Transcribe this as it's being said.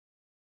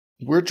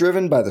We're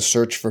driven by the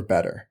search for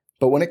better.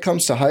 But when it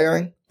comes to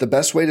hiring, the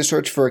best way to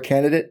search for a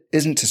candidate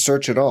isn't to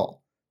search at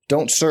all.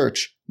 Don't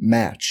search,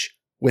 match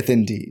with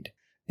Indeed.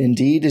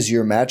 Indeed is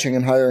your matching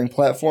and hiring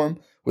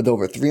platform with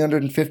over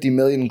 350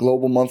 million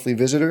global monthly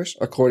visitors,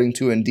 according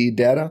to Indeed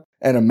data,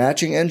 and a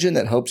matching engine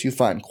that helps you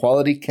find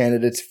quality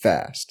candidates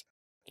fast.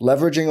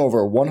 Leveraging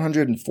over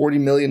 140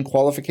 million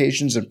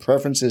qualifications and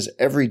preferences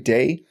every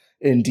day,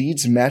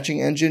 Indeed's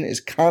matching engine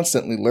is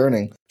constantly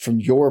learning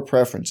from your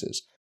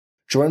preferences.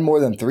 Join more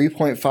than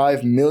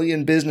 3.5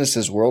 million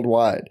businesses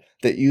worldwide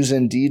that use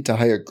Indeed to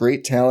hire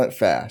great talent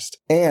fast.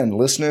 And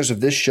listeners of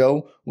this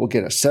show will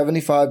get a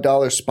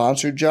 $75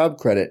 sponsored job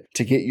credit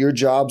to get your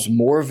jobs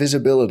more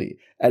visibility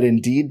at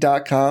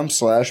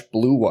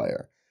Indeed.com/Blue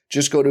Wire.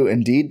 Just go to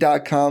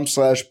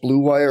Indeed.com/Blue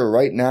Wire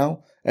right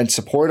now and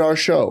support our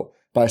show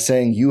by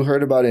saying you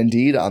heard about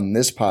Indeed on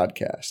this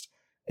podcast.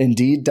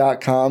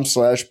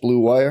 Indeed.com/Blue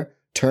Wire.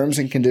 Terms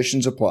and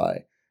conditions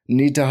apply.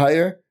 Need to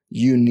hire?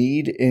 You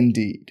need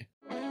Indeed.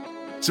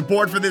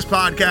 Support for this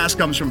podcast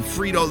comes from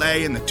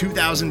Frito-Lay and the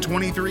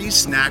 2023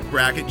 Snack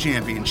Bracket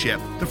Championship.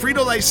 The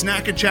Frito-Lay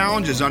Snack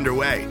Challenge is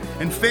underway,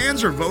 and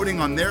fans are voting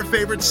on their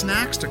favorite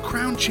snacks to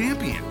crown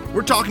champion.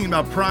 We're talking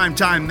about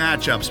prime-time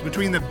matchups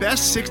between the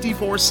best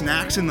 64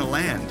 snacks in the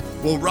land.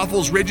 Will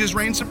Ruffles Ridges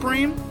reign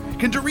supreme?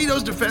 Can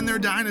Doritos defend their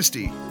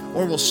dynasty?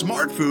 Or will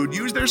Smart Food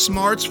use their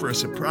smarts for a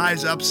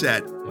surprise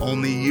upset?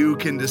 Only you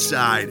can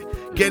decide.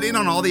 Get in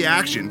on all the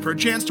action for a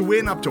chance to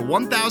win up to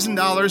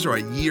 $1,000 or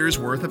a year's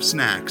worth of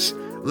snacks.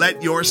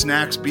 Let your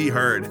snacks be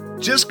heard.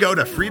 Just go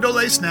to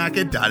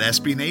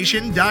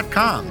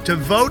fritolaysnacket.sbnation.com to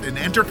vote and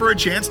enter for a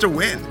chance to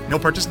win. No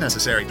purchase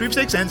necessary.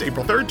 Sweepstakes ends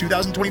April 3rd,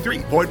 2023.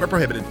 Void where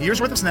prohibited.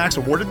 Year's worth of snacks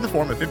awarded in the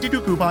form of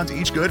 52 coupons,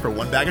 each good for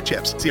one bag of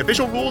chips. See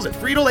official rules at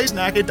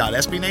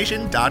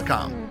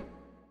fritolaysnacket.sbnation.com.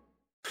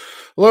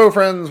 Hello,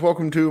 friends.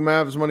 Welcome to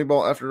Mavs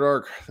Moneyball After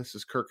Dark. This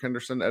is Kirk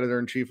Henderson,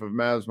 editor-in-chief of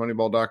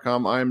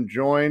MavsMoneyball.com. I'm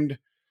joined,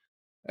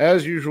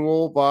 as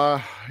usual,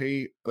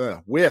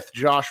 with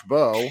Josh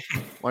Bowe,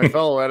 my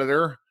fellow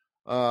editor.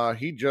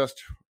 He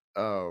just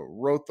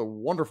wrote the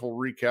wonderful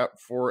recap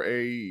for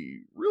a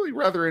really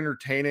rather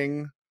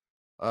entertaining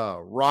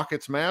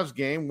Rockets-Mavs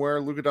game where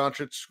Luka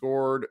Doncic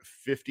scored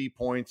 50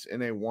 points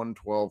in a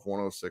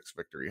 112-106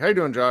 victory. How you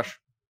doing, Josh?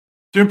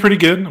 Doing pretty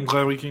good. I'm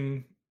glad we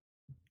can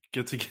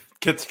get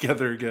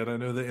together again. I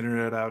know the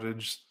internet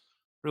outage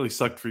really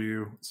sucked for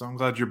you, so I'm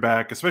glad you're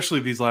back, especially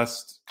these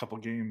last couple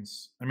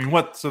games. I mean,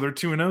 so they're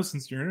 2-0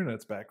 since your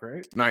internet's back,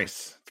 right?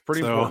 Nice. It's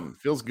pretty important.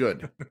 Feels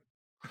good.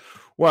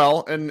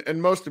 Well,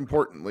 and most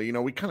importantly,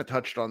 we kind of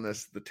touched on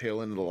this at the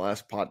tail end of the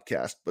last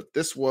podcast, but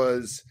this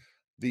was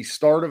the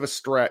start of a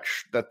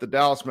stretch that the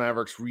Dallas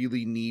Mavericks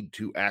really need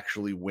to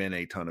actually win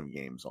a ton of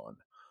games on.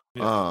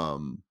 Yeah.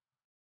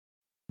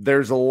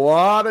 There's a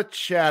lot of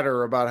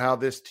chatter about how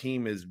this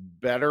team is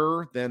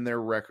better than their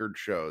record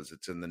shows.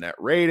 It's in the net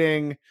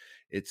rating.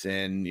 It's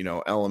in,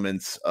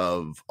 elements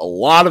of a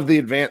lot of the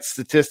advanced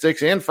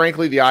statistics and,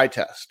 frankly, the eye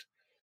test.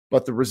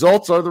 But the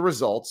results are the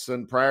results.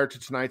 And prior to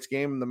tonight's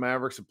game, the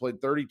Mavericks have played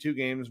 32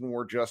 games and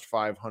were just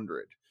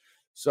 500.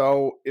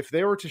 So if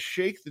they were to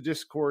shake the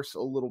discourse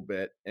a little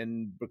bit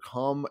and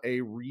become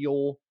a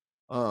real,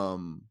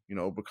 team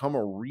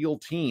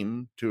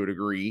to a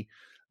degree,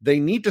 they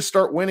need to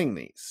start winning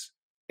these.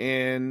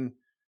 And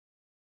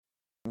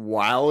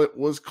while it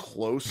was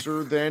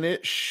closer than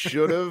it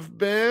should have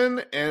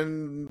been,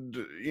 and,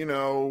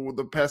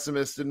 the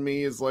pessimist in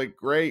me is like,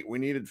 great, we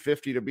needed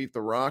 50 to beat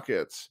the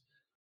Rockets.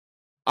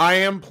 I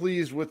am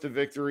pleased with the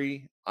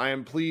victory. I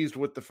am pleased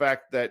with the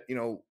fact that,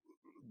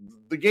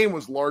 the game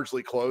was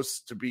largely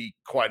close, to be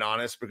quite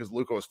honest, because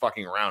Luka was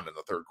fucking around in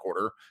the third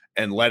quarter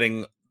and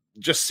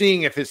just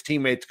seeing if his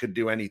teammates could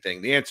do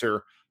anything. The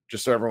answer,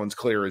 just so everyone's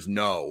clear, is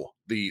no.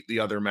 The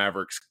other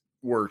Mavericks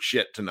were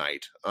shit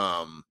tonight.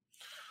 I'm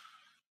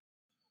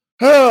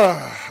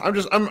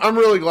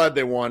really glad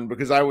they won,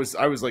 because I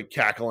was like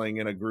cackling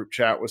in a group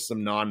chat with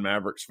some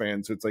non-Mavericks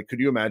fans. So it's like, could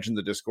you imagine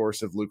the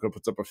discourse if Luka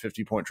puts up a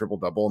 50-point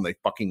triple-double and they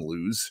fucking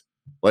lose?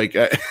 Like,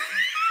 yeah,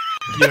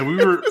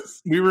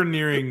 we were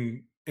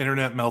nearing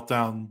internet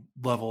meltdown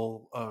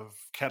level of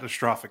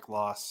catastrophic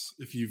loss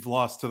if you've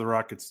lost to the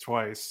Rockets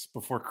twice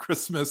before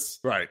Christmas,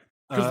 right?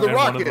 Because the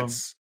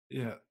Rockets,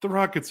 the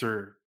Rockets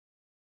are.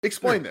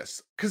 Explain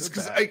this,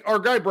 because our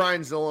guy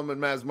Brian Zillum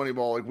and Mavs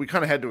Moneyball, like, we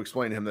kind of had to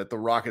explain to him that the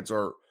Rockets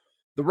are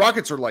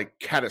like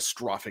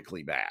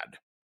catastrophically bad.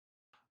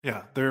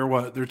 Yeah, they're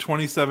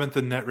 27th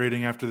in net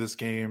rating after this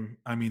game.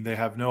 I mean, they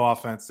have no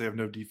offense, they have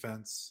no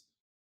defense.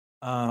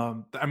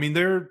 I mean,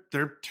 they're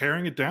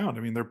tearing it down. I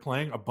mean, they're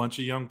playing a bunch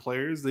of young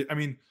players.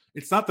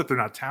 It's not that they're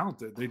not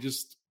talented.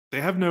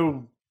 They have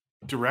no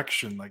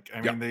direction. Like,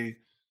 I mean,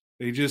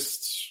 they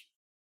just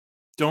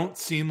don't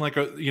seem like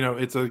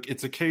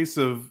it's a case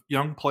of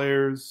young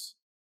players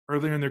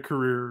earlier in their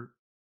career,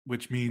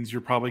 which means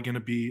you're probably going to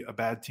be a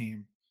bad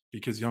team,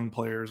 because young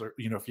players are,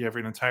 if you have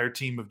an entire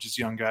team of just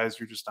young guys,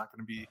 you're just not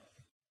going to be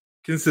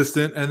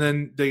consistent. And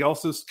then they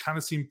also kind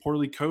of seem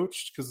poorly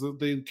coached, because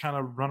they kind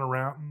of run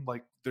around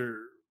like they're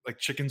like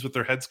chickens with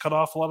their heads cut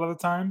off a lot of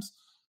the times.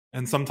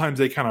 And sometimes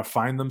they kind of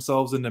find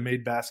themselves into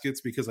made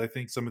baskets because I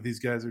think some of these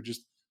guys are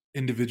just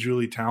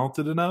individually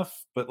talented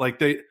enough. But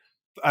like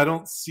I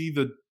don't see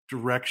the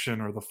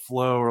direction or the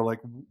flow or like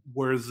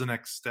where's the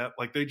next step.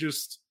 Like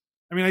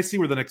I see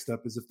where the next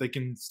step is. If they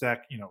can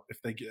stack,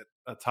 if they get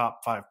a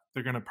top 5,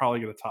 they're going to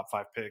probably get a top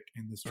 5 pick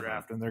in this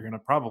draft, and they're going to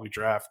probably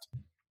draft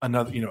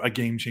another, a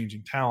game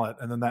changing talent.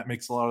 And then that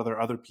makes a lot of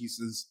their other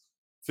pieces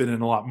fit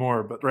in a lot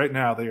more. But right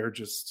now they are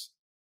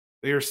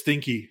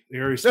stinky. They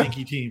are a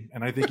stinky team.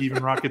 And I think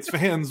even Rockets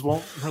fans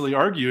won't really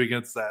argue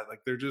against that.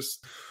 Like they're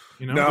just,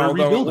 no,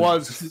 they're though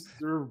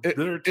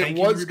it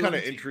was kind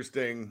of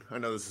interesting. I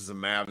know this is a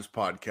Mavs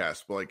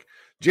podcast, but like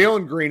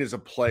Jalen Green is a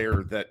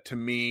player that to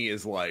me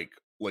is like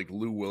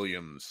Lou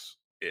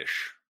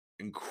Williams-ish.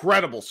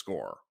 Incredible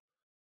score.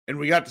 And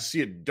we got to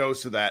see a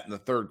dose of that in the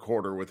third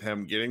quarter with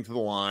him getting to the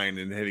line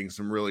and hitting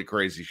some really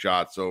crazy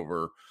shots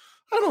over,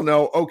 I don't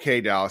know, okay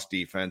Dallas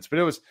defense. But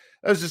it was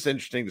just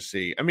interesting to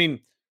see. I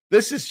mean,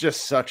 this is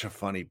just such a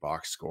funny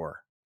box score.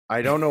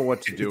 I don't know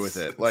what to do with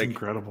it. Like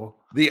incredible.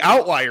 The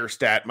outlier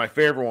stat, my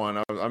favorite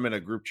one, I'm in a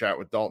group chat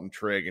with Dalton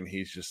Trigg, and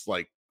he's just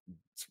like,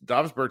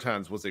 Davis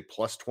Bertans was a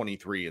plus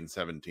 23 in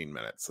 17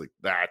 minutes. Like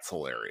that's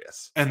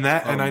hilarious. And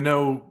and I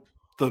know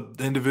the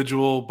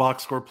individual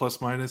box score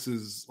plus minus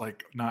is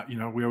like not,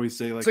 we always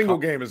say like single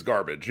game is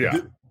garbage. Yeah.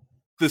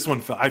 This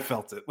one, I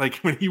felt it. Like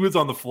when he was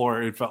on the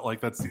floor, it felt like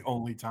that's the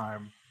only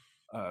time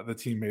the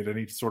team made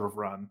any sort of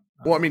run.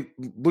 Well, I mean,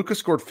 Luka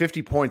scored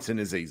 50 points and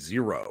is a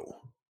 0.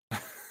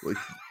 Like,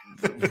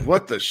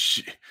 what the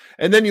shit?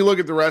 And then you look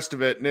at the rest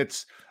of it, and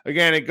it's,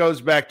 again, it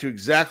goes back to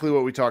exactly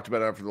what we talked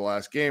about after the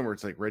last game, where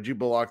it's like Reggie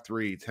Bullock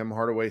 3, Tim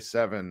Hardaway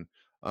 7,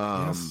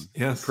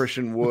 yes.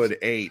 Christian Wood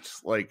 8.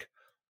 Like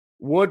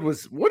Wood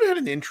had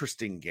an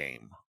interesting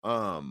game.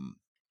 I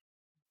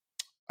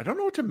don't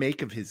know what to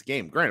make of his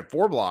game. Granted,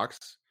 4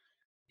 blocks.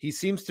 He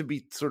seems to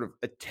be sort of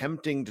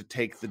attempting to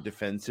take the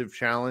defensive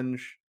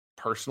challenge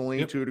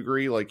personally to a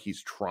degree, like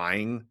he's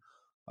trying.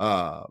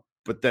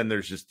 But then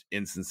there's just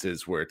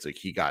instances where it's like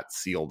he got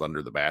sealed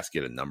under the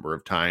basket a number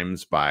of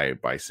times by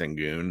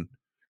Sengun.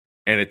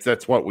 And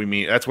that's what we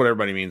mean. That's what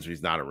everybody means when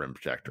he's not a rim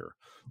protector.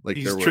 Like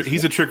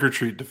he's a trick or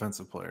treat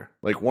defensive player.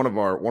 Like one of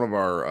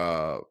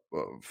our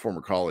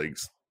former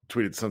colleagues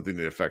tweeted something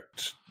to the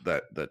effect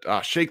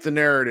that shake the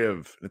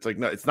narrative. And it's like,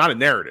 no, it's not a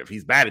narrative.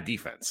 He's bad at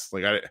defense.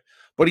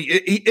 But he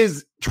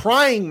is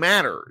trying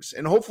matters,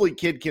 and hopefully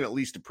kid can at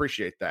least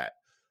appreciate that.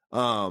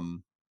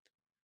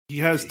 He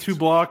has 2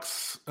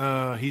 blocks.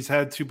 He's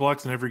had 2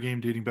 blocks in every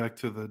game dating back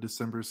to the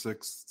December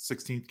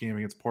 16th game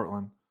against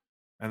Portland,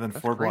 and then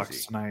 4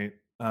 blocks tonight.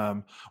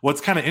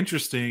 What's kind of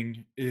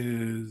interesting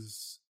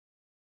is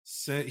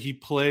he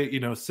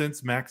played,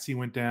 since Maxey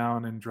went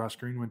down and Josh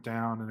Green went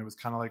down, and it was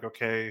kind of like,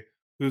 okay,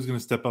 who's going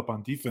to step up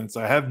on defense?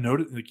 I have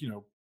noted,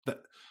 that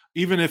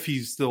even if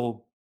he's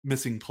still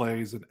missing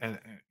plays and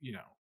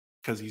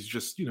because he's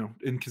just,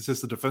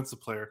 inconsistent defensive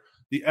player,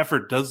 the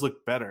effort does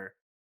look better.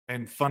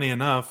 And funny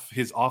enough,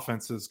 his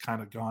offense has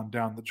kind of gone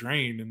down the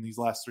drain in these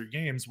last 3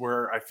 games,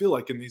 where I feel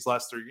like in these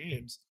last 3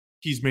 games,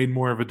 he's made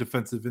more of a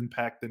defensive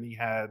impact than he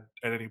had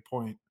at any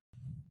point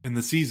in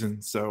the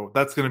season. So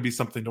that's going to be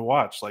something to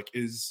watch. Like,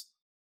 is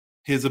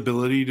his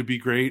ability to be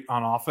great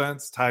on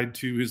offense tied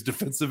to his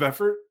defensive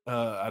effort?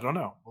 I don't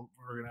know.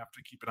 We're going to have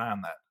to keep an eye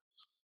on that.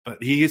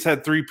 But he has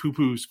had 3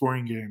 poo-poo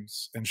scoring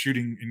games and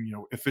shooting and,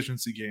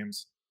 efficiency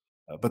games.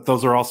 But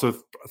those are also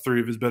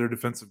 3 of his better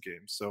defensive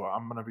games. So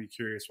I'm going to be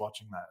curious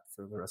watching that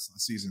for the rest of the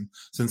season,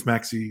 since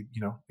Maxey,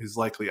 is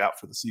likely out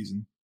for the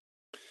season.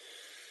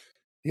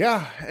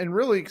 Yeah, and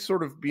really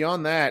sort of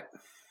beyond that.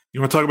 You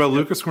want to talk about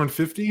Luka scoring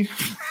 50?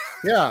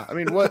 Yeah, I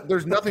mean,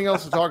 there's nothing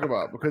else to talk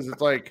about, because it's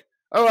like,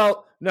 oh,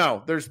 well,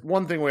 no, there's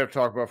one thing we have to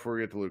talk about before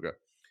we get to Luka.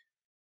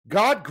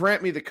 God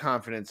grant me the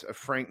confidence of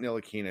Frank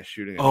Ntilikina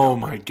shooting. Oh,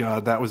 my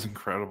God, that was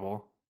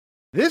incredible.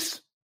 This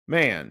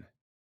man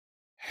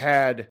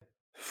had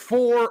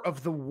 4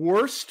 of the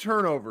worst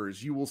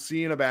turnovers you will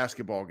see in a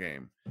basketball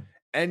game,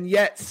 and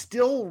yet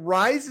still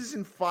rises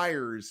and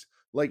fires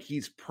like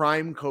he's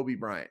prime Kobe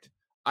Bryant.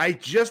 I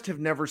just have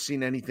never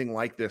seen anything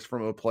like this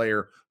from a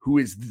player who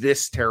is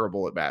this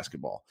terrible at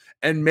basketball.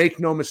 And make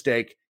no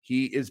mistake,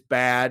 he is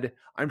bad.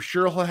 I'm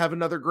sure he'll have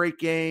another great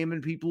game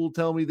and people will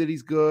tell me that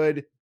he's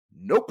good.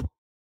 Nope.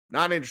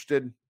 Not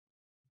interested.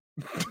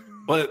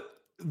 But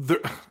all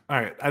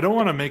right, I don't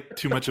want to make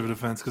too much of a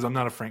defense because I'm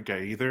not a Frank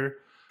guy either.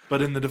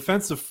 But in the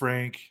defense of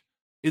Frank,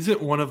 isn't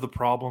one of the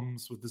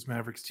problems with this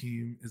Mavericks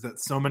team is that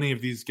so many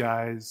of these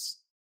guys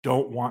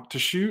don't want to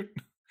shoot?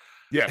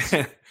 Yes.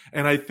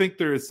 And I think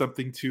there is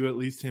something to at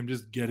least him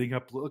just getting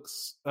up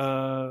looks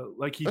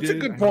like he did. That's a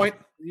good point.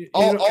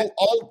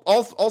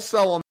 I'll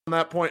sell on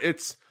that point.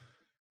 It's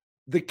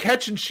the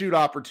catch and shoot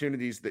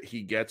opportunities that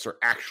he gets are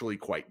actually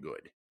quite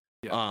good.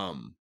 Yeah.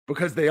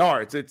 Because they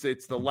are.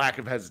 It's the lack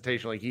of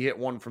hesitation. Like he hit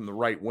one from the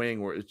right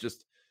wing where he's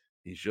just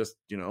he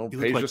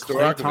Peja looked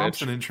like Klay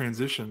Thompson in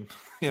transition.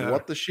 Yeah.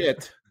 What the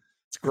shit?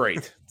 It's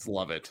great.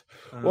 Love it.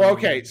 Well,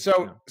 okay.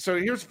 So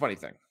here's the funny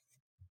thing.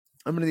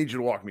 I'm going to need you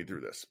to walk me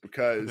through this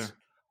because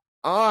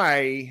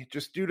I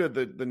just due to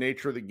the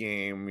nature of the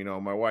game,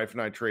 my wife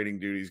and I trading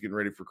duties, getting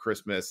ready for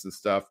Christmas and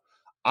stuff.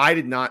 I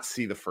did not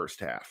see the first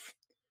half.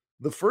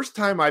 The first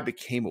time I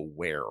became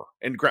aware,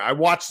 and I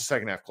watched the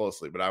second half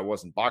closely, but I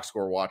wasn't box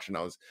score watching.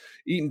 I was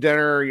eating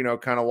dinner,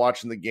 kind of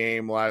watching the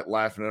game,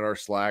 laughing at our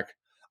Slack.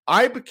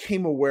 I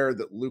became aware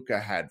that Luka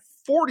had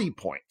 40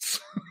 points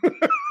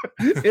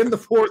in the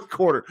fourth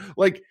quarter.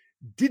 Like,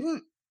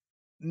 didn't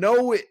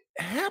know it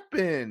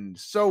happened.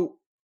 So,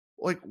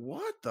 what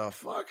the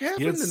fuck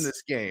happened in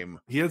this game?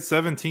 He had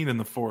 17 in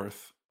the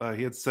fourth.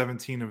 He had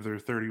 17 of their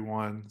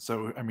 31.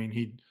 So, I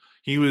mean,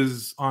 he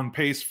was on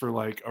pace for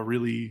a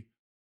really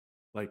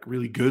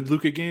good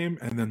Luka game,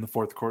 and then the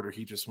fourth quarter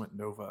he just went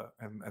Nova,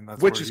 and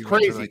that's which is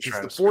crazy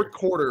because the fourth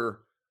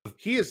quarter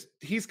he's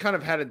kind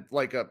of had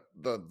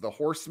the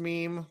horse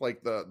meme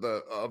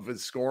the of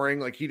his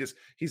scoring.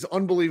 He's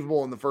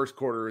unbelievable in the first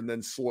quarter and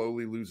then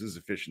slowly loses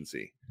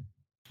efficiency.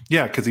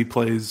 Yeah, because he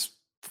plays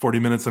 40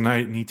 minutes a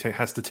night and he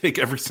has to take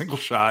every single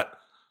shot,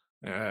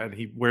 and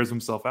he wears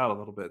himself out a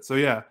little bit. So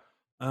yeah,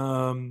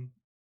 I mean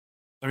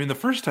the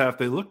first half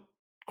they looked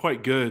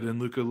quite good and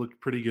Luka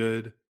looked pretty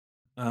good.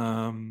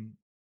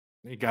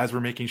 Guys were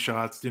making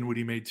shots.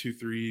 Dinwiddie made 2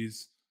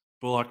 threes.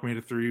 Bullock made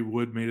a 3.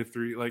 Wood made a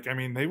 3.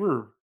 They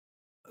were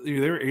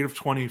 8 of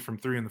 20 from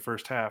 3 in the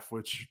first half,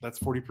 which that's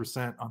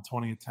 40% on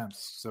 20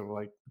 attempts.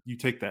 So you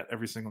take that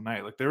every single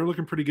night. They were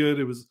looking pretty good.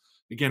 It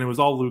was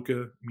all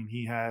Luka. I mean,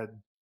 he had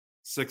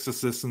 6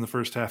 assists in the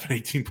first half and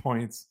 18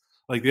 points.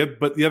 But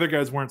the other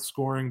guys weren't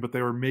scoring, but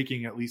they were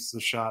making at least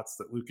the shots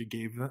that Luka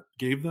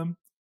gave them.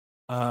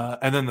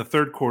 And then the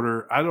third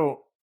quarter, I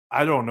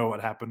don't know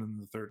what happened in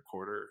the third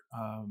quarter.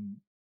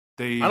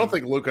 I don't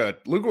think Luka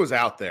was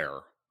out there.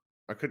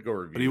 I could go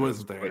review, but he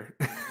wasn't there.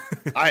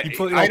 He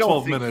played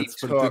 12 minutes,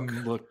 but it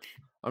didn't look.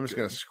 I'm just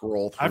going to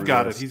scroll through. I've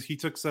got it. He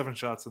took 7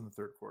 shots in the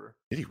third quarter.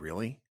 Did he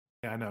really?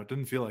 Yeah, I know. It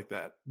didn't feel like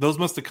that. Those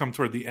must have come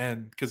toward the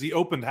end because he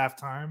opened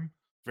halftime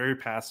very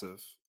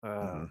passive,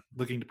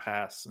 looking to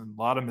pass, and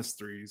a lot of missed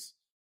threes.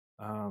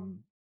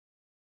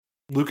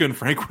 Luka and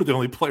Frank were the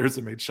only players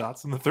that made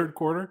shots in the third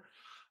quarter,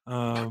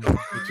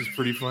 which is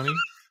pretty funny.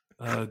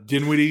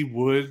 Dinwiddie,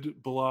 Wood,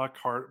 Bullock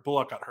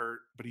got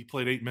hurt, but he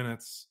played 8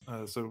 minutes.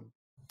 So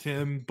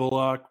Tim,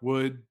 Bullock,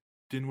 Wood,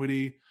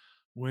 Dinwiddie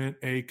went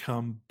a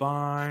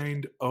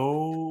combined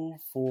 0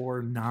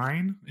 for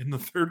 9 in the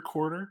third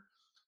quarter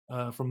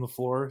from the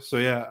floor. So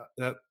yeah,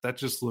 that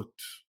just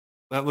looked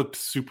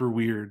super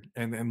weird.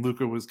 And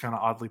Luka was kind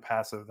of oddly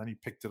passive. Then he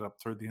picked it up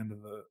toward the end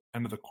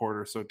of the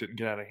quarter, so it didn't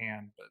get out of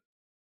hand. But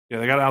yeah,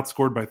 they got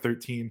outscored by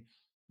 14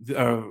 in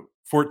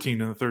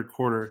the third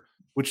quarter,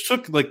 which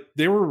took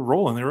they were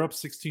rolling. They were up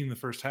 16 in the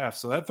first half.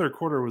 So that third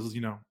quarter was,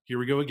 here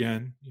we go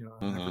again.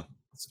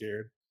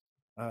 Scared.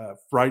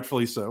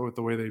 Rightfully so with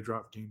the way they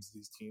drop games to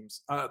these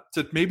teams.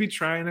 To maybe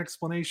try an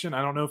explanation,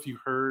 I don't know if you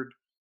heard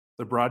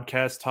the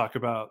broadcast talk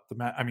about the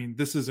match. I mean,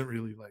 this isn't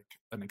really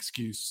an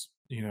excuse.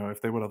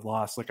 If they would have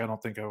lost, I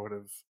don't think I would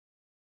have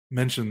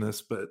mentioned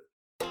this. But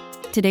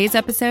today's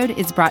episode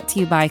is brought to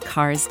you by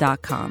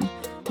Cars.com.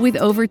 With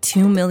over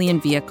 2 million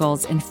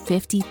vehicles and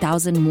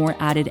 50,000 more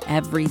added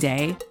every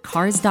day,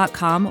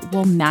 Cars.com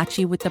will match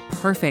you with the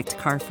perfect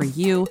car for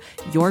you,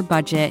 your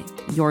budget,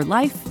 your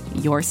life,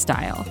 your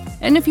style.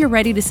 And if you're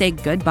ready to say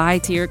goodbye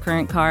to your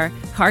current car,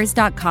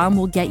 Cars.com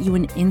will get you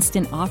an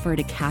instant offer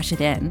to cash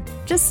it in.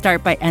 Just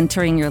start by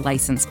entering your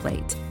license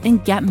plate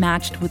and get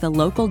matched with a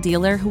local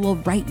dealer who will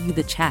write you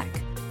the check.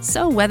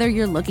 So whether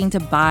you're looking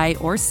to buy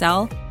or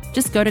sell,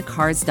 just go to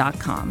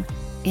Cars.com.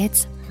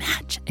 It's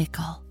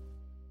magical.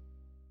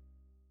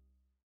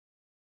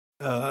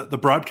 The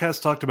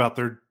broadcast talked about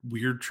their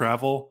weird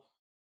travel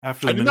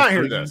after. I did not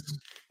hear this.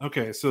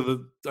 Okay,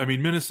 so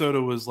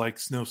Minnesota was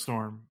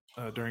snowstorm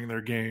during their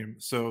game,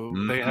 so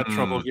they had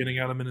trouble getting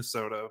out of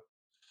Minnesota.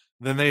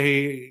 Then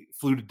they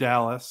flew to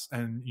Dallas,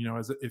 and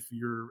if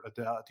you're a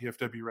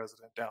DFW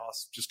resident,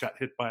 Dallas just got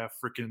hit by a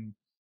freaking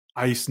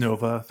ice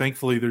nova.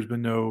 Thankfully, there's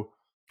been no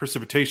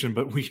precipitation,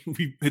 but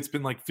it's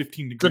been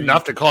 15 degrees. Good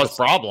enough to cause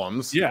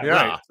problems. Yeah.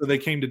 Right. So they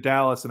came to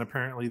Dallas, and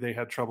apparently they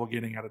had trouble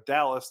getting out of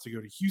Dallas to go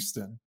to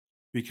Houston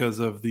because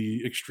of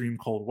the extreme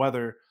cold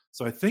weather.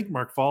 So I think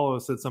Mark Follow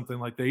said something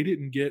like they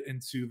didn't get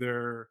into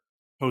their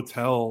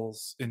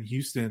hotels in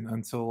Houston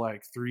until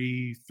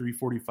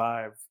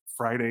 3:45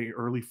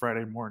 early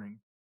Friday morning.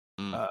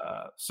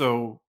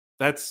 So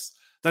that's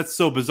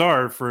so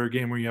bizarre for a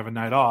game where you have a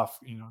night off.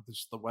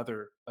 Just the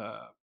weather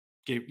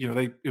gave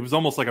it was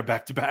almost like a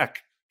back-to-back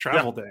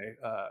travel day.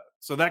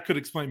 So that could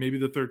explain maybe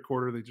the third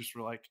quarter they just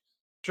were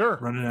sure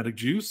running out of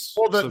juice.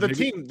 Well,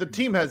 the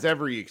team has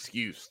every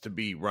excuse to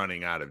be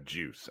running out of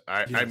juice.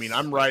 I mean,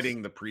 I'm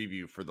writing the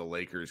preview for the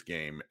Lakers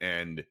game,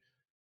 and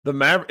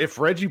if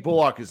Reggie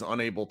Bullock is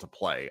unable to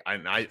play,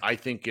 I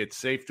think it's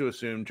safe to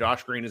assume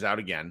Josh Green is out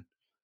again.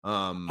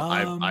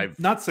 I've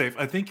not safe.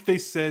 I think they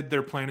said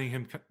their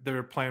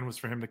plan was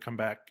for him to come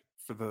back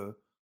for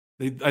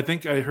I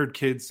think I heard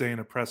kids say in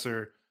a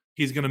presser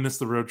he's going to miss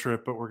the road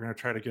trip, but we're going to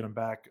try to get him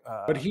back.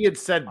 But he had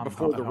said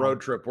before the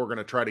road trip, we're going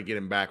to try to get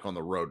him back on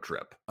the road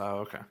trip. Oh,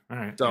 okay. All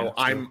right. So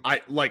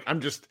I'm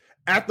just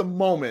at the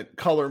moment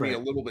color me a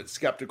little bit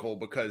skeptical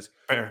because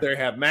they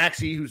have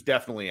Maxey, who's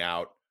definitely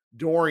out.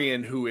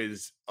 Dorian, who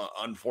is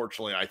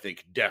unfortunately, I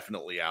think,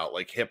 definitely out.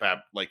 Like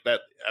like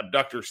that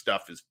abductor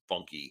stuff is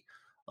funky.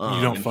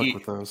 You don't fuck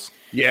with those.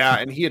 Yeah,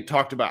 and he had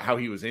talked about how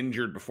he was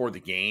injured before the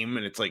game,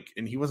 and it's like,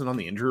 and he wasn't on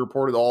the injury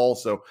report at all.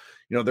 So,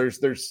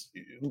 there's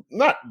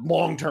not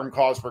long-term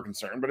cause for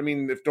concern, but I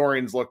mean, if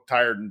Dorian's looked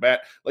tired and bad,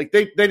 like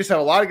they just have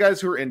a lot of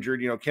guys who are injured.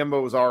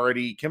 Kemba's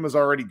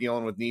already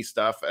dealing with knee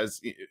stuff,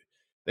 as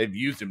they've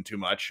used him too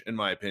much, in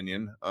my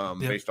opinion,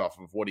 based off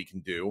of what he can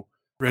do.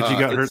 Reggie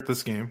got hurt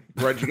this game.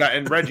 Reggie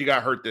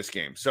got hurt this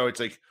game. So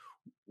it's like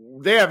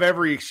they have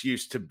every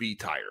excuse to be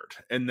tired,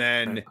 and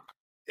then. Right.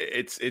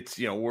 It's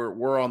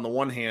we're on the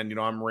one hand,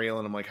 I'm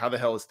railing. I'm like, how the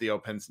hell is Theo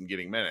Pinson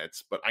getting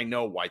minutes? But I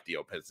know why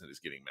Theo Pinson is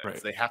getting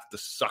minutes. Right. They have to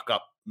suck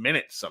up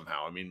minutes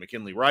somehow. I mean,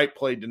 McKinley Wright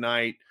played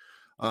tonight.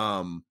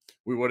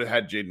 We would have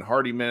had Jaden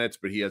Hardy minutes,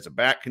 but he has a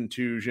back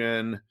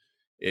contusion.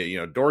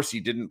 Dorsey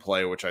didn't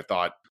play, which I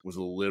thought was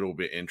a little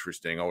bit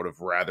interesting. I would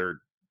have rather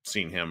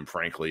seen him,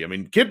 frankly. I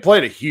mean, kid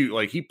played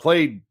he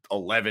played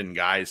 11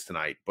 guys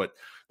tonight, but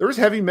there was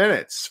heavy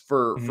minutes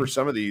for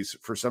some of these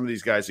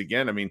guys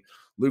again. I mean,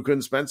 Luka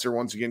and Spencer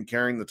once again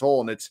carrying the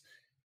toll, and it's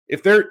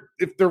if they're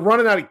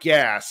running out of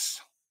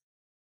gas,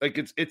 like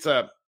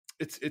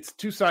it's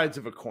two sides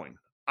of a coin.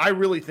 I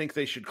really think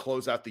they should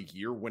close out the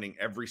year winning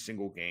every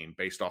single game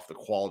based off the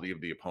quality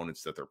of the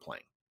opponents that they're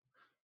playing.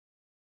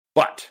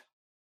 But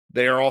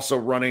they are also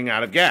running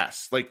out of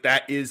gas. Like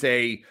that is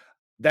a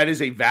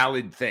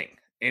valid thing,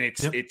 and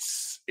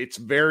it's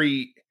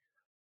very.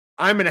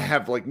 I'm going to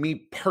have, like, me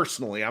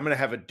personally, I'm going to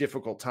have a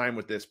difficult time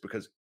with this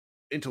because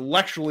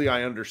intellectually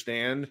I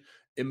understand.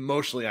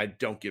 Emotionally, I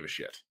don't give a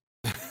shit.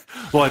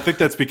 Well, I think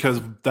that's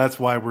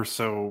why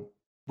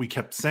we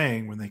kept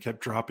saying when they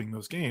kept dropping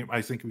those games.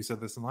 I think we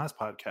said this in the last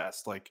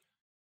podcast. Like,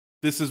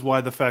 this is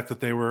why the fact that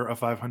they were a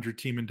 500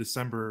 team in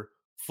December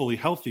fully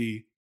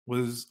healthy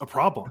was a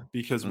problem,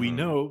 because we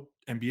know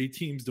NBA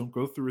teams don't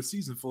go through a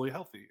season fully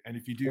healthy. And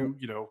if you do,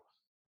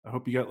 I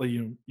hope you got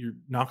your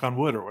knock on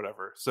wood or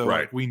whatever. So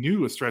like, we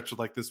knew a stretch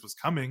like this was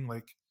coming.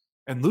 Like,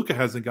 and Luka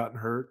hasn't gotten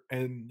hurt,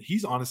 and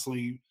he's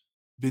honestly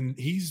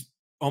he's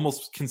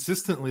almost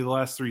consistently the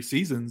last 3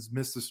 seasons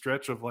missed a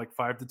stretch of like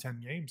 5 to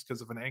 10 games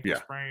because of an ankle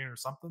sprain or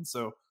something.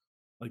 So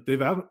like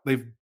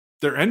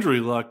their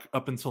injury luck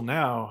up until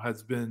now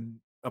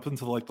up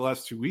until like the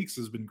last 2 weeks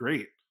has been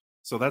great.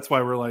 So that's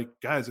why we're like,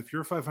 guys, if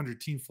you're a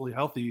 500 team fully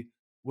healthy,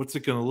 what's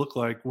it going to look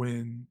like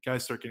when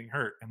guys start getting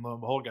hurt? And lo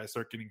and behold, guys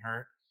start getting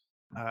hurt.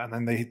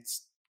 And then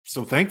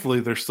so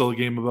thankfully they're still a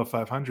game above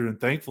 500. And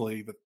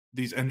thankfully that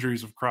these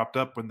injuries have cropped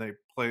up when they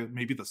play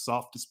maybe the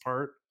softest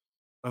part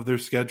of their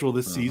schedule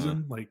this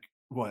season. Like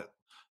what,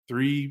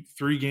 three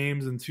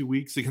games in 2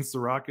 weeks against the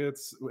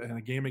Rockets and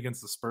a game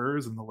against the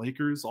Spurs and the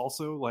Lakers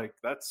also. Like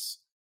that's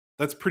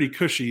pretty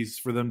cushy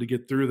for them to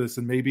get through this.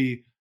 And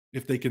maybe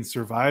if they can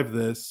survive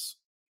this,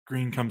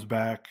 Green comes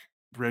back,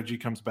 Reggie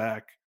comes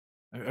back.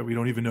 We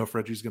don't even know if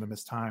Reggie's going to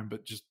miss time,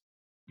 but just,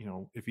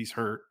 if he's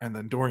hurt, and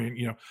then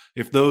Dorian,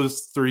 if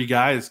those 3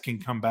 guys can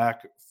come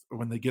back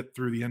when they get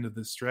through the end of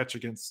this stretch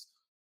against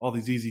all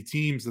these easy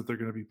teams that they're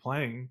going to be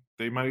playing,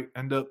 they might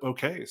end up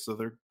okay. So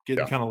they're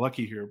getting kind of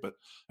lucky here. But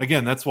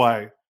again, that's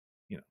why,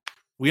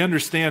 we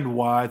understand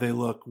why they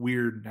look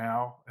weird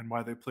now and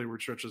why they play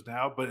weird stretches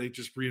now, but it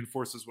just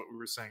reinforces what we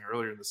were saying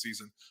earlier in the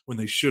season when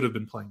they should have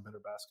been playing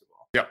better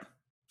basketball.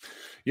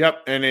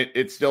 Yep. And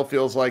it still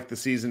feels like the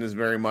season is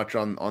very much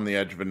on the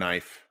edge of a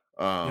knife.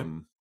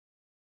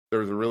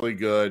 There's a really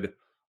good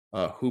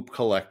Hoop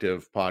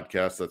Collective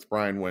podcast. That's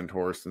Brian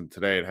Windhorst. And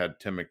today it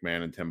had Tim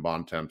McMahon and Tim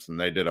Bontemps, and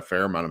they did a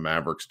fair amount of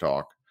Mavericks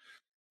talk.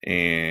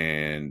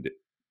 And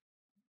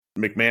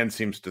McMahon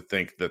seems to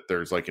think that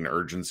there's like an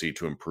urgency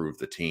to improve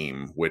the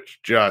team, which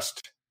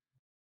just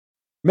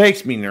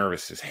makes me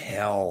nervous as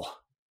hell.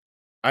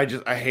 I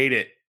hate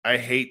it. I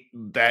hate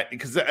that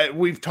because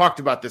we've talked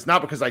about this,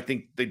 not because I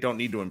think they don't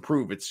need to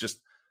improve. It's just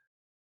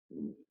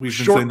we've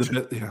been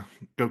saying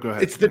Go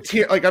ahead. It's the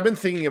tier. Like I've been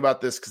thinking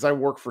about this because I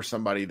work for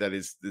somebody that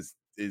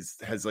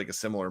has like a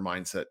similar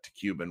mindset to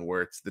Cuban,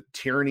 where it's the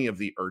tyranny of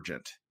the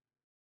urgent.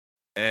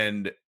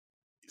 And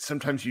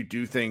sometimes you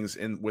do things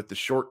with the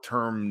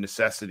short-term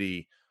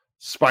necessity,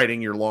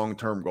 spiting your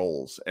long-term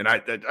goals. And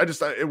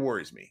it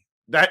worries me.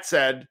 That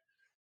said,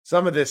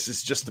 some of this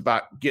is just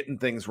about getting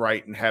things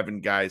right and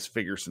having guys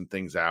figure some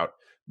things out.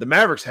 The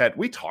Mavericks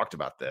we talked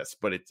about this,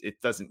 but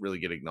it doesn't really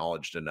get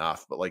acknowledged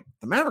enough. But like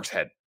the Mavericks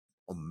had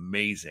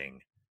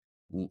amazing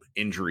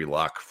injury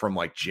luck from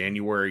like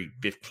January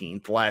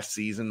 15th last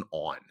season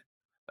on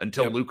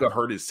until Luka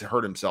hurt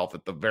himself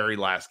at the very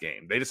last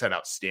game. They just had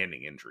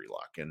outstanding injury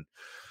luck. And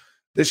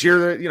this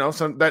year,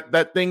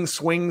 that thing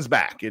swings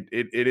back. It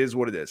is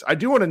what it is. I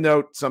do want to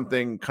note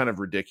something kind of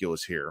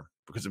ridiculous here,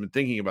 because I've been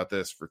thinking about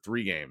this for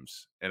 3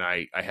 games, and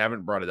I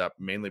haven't brought it up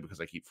mainly because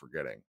I keep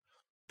forgetting.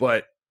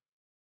 But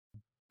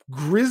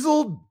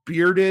grizzled,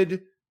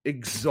 bearded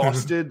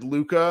exhausted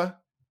Luka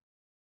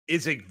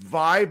is a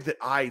vibe that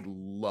I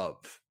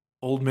love.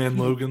 Old man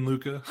Logan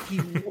Luka.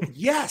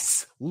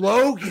 Yes,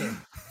 Logan.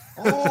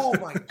 Oh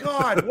my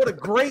God, what a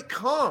great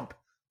comp.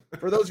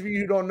 For those of you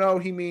who don't know,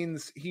 he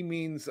means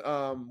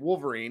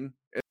Wolverine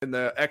in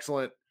the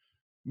excellent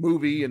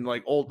movie and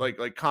like old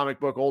like comic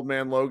book Old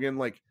Man Logan.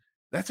 Like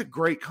that's a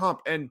great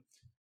comp. And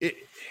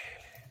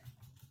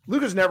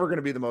Luka's never going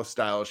to be the most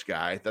stylish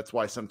guy. That's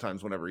why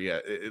sometimes whenever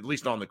at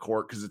least on the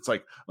court, because it's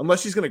like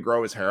unless he's going to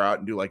grow his hair out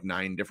and do like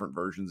 9 different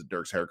versions of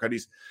Dirk's haircut,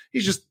 he's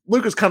just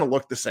Luka's kind of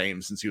looked the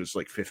same since he was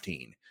like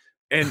 15.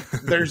 And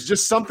there's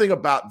just something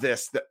about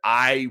this that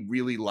I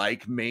really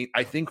like.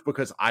 I think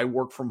because I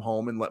work from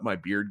home and let my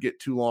beard get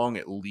too long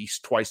at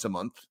least twice a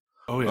month.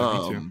 Oh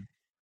yeah, me too.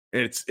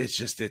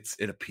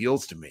 It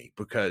appeals to me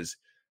because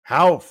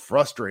how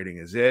frustrating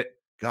is it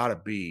gotta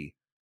be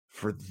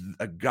for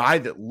a guy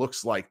that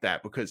looks like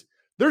that? Because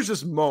there's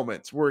just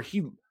moments where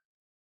he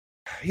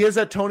has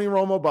that Tony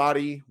Romo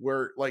body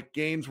where like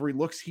games where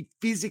he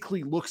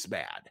physically looks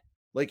bad.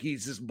 Like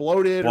he's just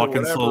bloated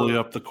walking slowly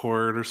up the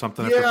court or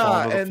something.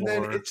 Yeah, and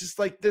then it's just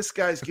like this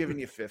guy's giving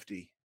you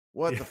 50.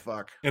 What the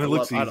fuck? And it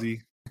looks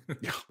easy.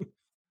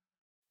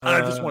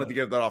 I just wanted to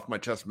get that off my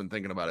chest. I've been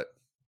thinking about it.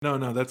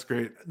 No, that's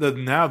great.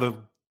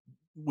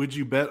 Would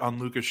you bet on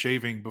Luka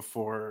shaving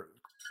before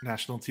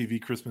national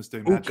TV Christmas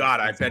Day? Oh God,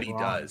 I bet he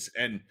does.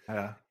 And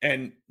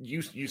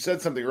you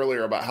said something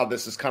earlier about how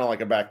this is kind of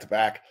like a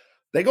back-to-back.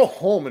 They go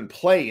home and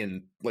play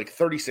in like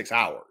 36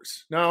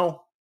 hours.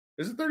 No,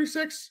 is it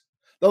 36?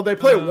 Though they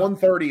play at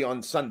 1:30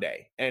 on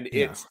Sunday and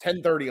it's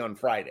 10:30 on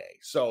Friday.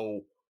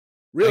 So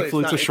really,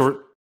 it's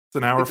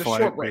an hour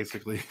flight,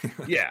 basically.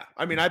 Yeah.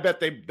 I mean, I bet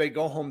they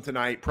go home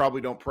tonight,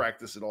 probably don't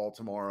practice at all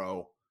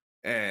tomorrow,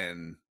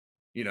 and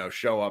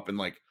show up and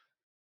like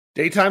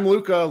daytime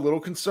Luka, a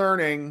little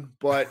concerning,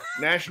 but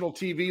national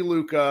TV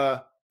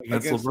Luka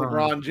against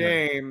LeBron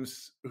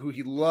James, who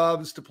he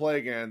loves to play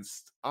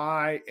against.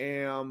 I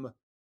am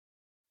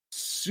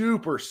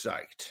super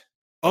psyched.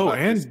 Oh,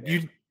 and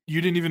you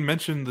didn't even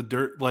mention the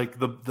dirt, like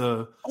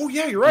the. Oh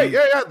yeah, you're right.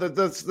 Yeah. The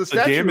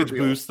damage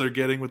reveal. Boost they're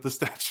getting with the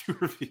statue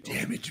reveal.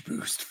 Damage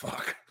boost,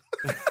 fuck.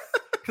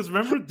 Because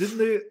remember,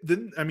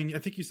 I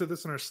think you said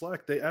this in our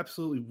Slack. They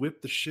absolutely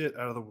whipped the shit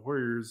out of the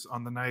Warriors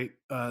on the night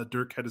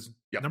Dirk had his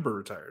number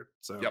retired.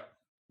 So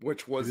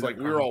which was like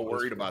we were all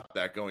worried about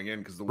that going in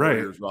because the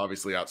Warriors were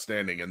obviously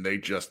outstanding and they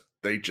just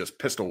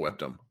pistol whipped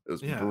them. It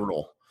was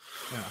brutal.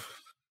 Yeah.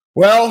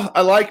 Well,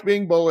 I like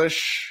being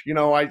bullish.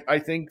 I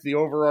think the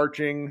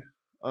overarching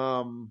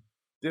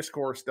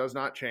discourse does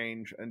not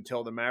change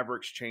until the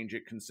Mavericks change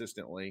it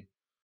consistently.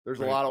 There's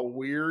a lot of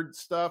weird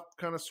stuff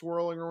kind of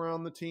swirling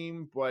around the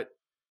team, but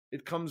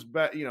it comes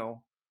back,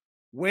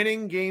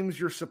 winning games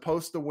you're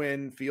supposed to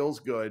win feels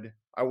good.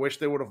 I wish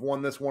they would have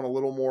won this one a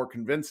little more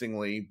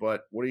convincingly,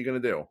 but what are you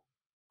going to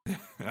do?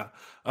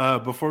 Yeah.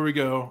 Before we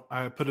go,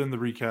 I put in the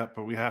recap,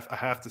 but I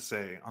have to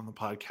say on the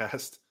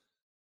podcast,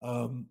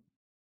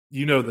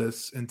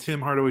 this, in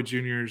Tim Hardaway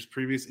Jr.'s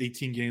previous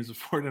 18 games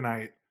before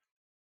tonight,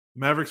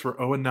 Mavericks were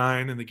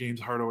 0-9 in the games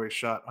Hardaway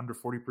shot under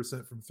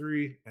 40% from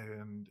 3,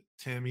 and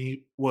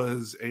Timmy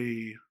was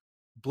a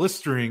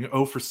blistering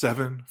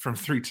 0-for-7 from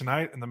 3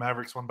 tonight, and the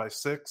Mavericks won by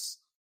 6.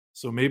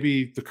 So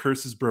maybe the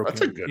curse is broken.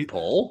 That's a good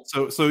poll.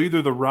 So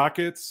either the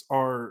Rockets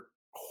are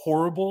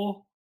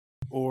horrible,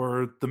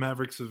 or the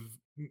Mavericks have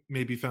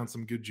maybe found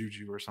some good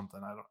juju or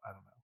something. I don't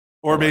know.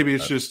 Or maybe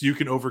it's just you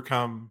can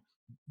overcome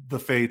the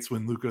fates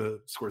when Luka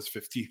scores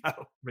 50.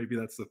 Maybe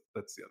that's the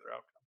other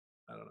outcome.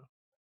 I don't know.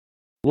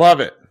 Love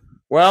it.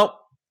 Well,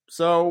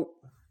 so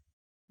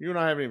you and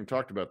I haven't even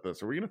talked about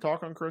this. Are we going to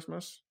talk on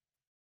Christmas?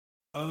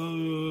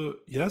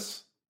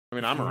 Yes. I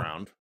mean, I'm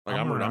around. Like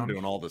I'm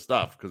doing all this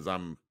stuff because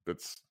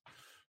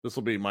this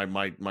will be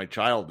my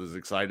child is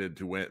excited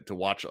to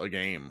watch a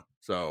game.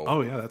 So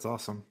oh yeah, that's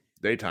awesome.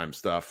 Daytime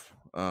stuff.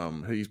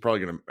 He's probably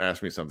going to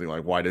ask me something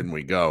like, "Why didn't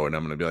we go?" And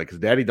I'm going to be like, "Because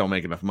Daddy don't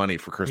make enough money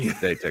for Christmas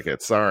Day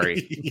tickets.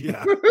 Sorry."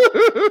 Yeah,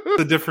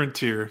 it's a different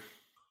tier.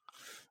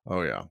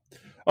 Oh yeah.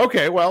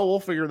 Okay, well, we'll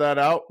figure that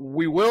out.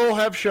 We will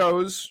have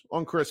shows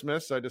on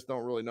Christmas. I just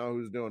don't really know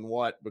who's doing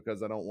what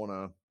because I don't want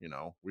to,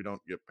 we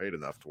don't get paid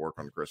enough to work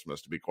on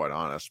Christmas, to be quite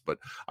honest. But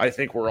I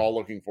think we're all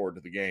looking forward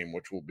to the game,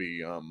 which will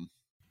be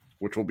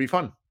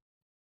fun.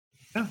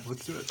 Yeah,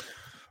 let's do it.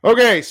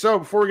 Okay, so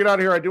before we get out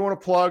of here, I do want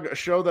to plug a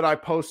show that I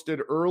posted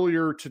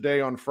earlier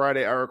today on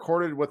Friday. I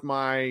recorded with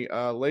my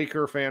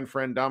Laker fan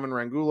friend, Daman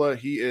Rangula.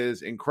 He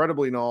is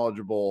incredibly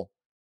knowledgeable.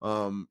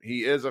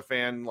 He is a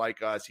fan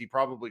like us. He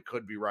probably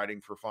could be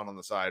writing for fun on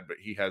the side, but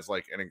he has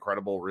like an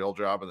incredible real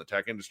job in the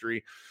tech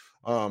industry,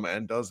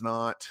 and does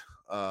not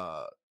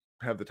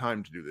have the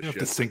time to do this. You have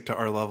to sync to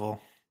our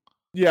level.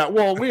 Yeah,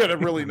 well, we had a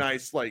really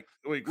nice it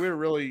was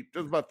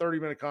about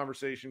 30-minute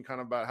conversation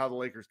kind of about how the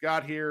Lakers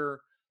got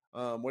here,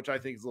 which I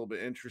think is a little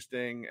bit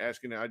interesting.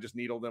 I just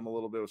needled them a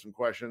little bit with some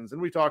questions,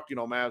 and we talked,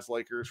 Mavs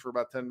Lakers for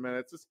about 10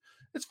 minutes.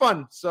 It's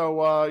fun.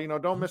 So,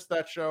 don't miss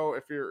that show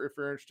if you're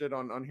interested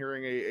on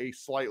hearing a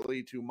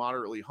slightly to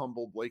moderately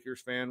humbled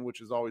Lakers fan, which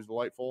is always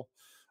delightful.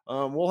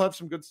 we'll have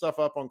some good stuff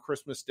up on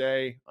Christmas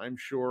Day, I'm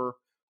sure.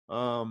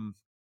 I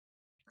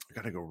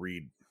got to go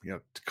read. A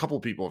couple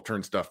of people have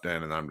turned stuff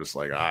in, and I'm just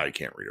like, I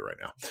can't read it right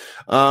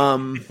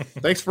now.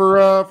 Thanks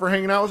for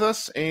hanging out with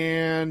us,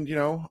 and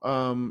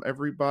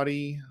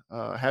everybody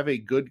have a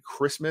good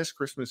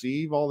Christmas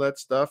Eve, all that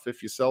stuff.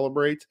 If you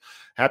celebrate,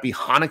 happy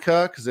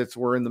Hanukkah, because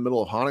we're in the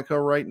middle of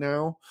Hanukkah right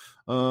now.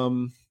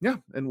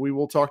 And we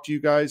will talk to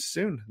you guys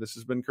soon. This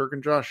has been Kirk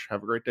and Josh.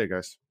 Have a great day,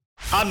 guys.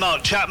 I'm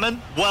Mark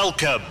Chapman.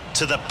 Welcome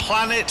to the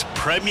Planet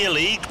Premier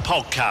League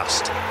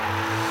podcast.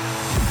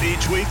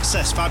 Each week,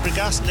 Cesc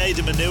Fabregas,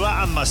 Nader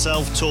Manua and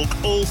myself talk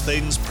all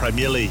things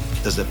Premier League.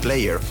 As a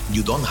player,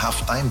 you don't have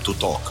time to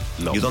talk.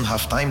 No. You don't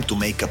have time to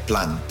make a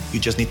plan. You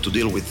just need to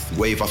deal with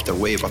wave after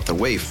wave after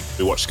wave.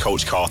 We watched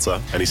Coach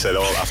Carter, and he said,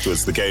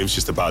 afterwards, the game's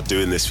just about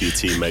doing this for your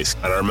teammates.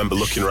 And I remember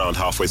looking around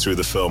halfway through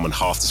the film, and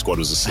half the squad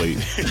was asleep.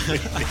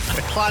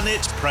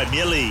 Planet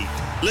Premier League.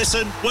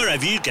 Listen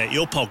wherever you get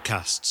your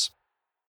podcasts.